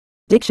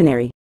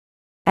Dictionary.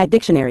 At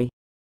dictionary.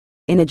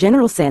 In a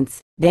general sense,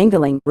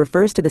 dangling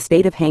refers to the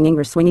state of hanging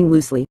or swinging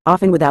loosely,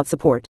 often without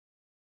support.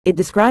 It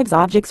describes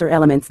objects or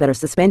elements that are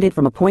suspended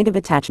from a point of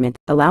attachment,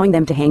 allowing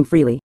them to hang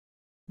freely.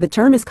 The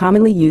term is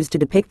commonly used to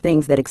depict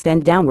things that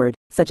extend downward,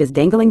 such as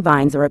dangling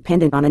vines or a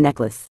pendant on a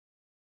necklace.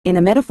 In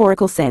a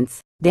metaphorical sense,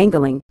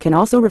 dangling can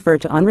also refer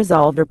to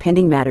unresolved or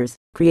pending matters,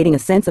 creating a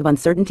sense of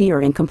uncertainty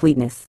or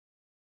incompleteness.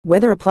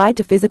 Whether applied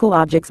to physical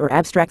objects or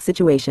abstract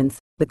situations,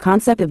 the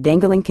concept of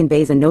dangling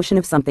conveys a notion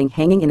of something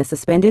hanging in a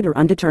suspended or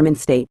undetermined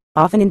state,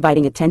 often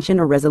inviting attention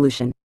or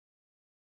resolution.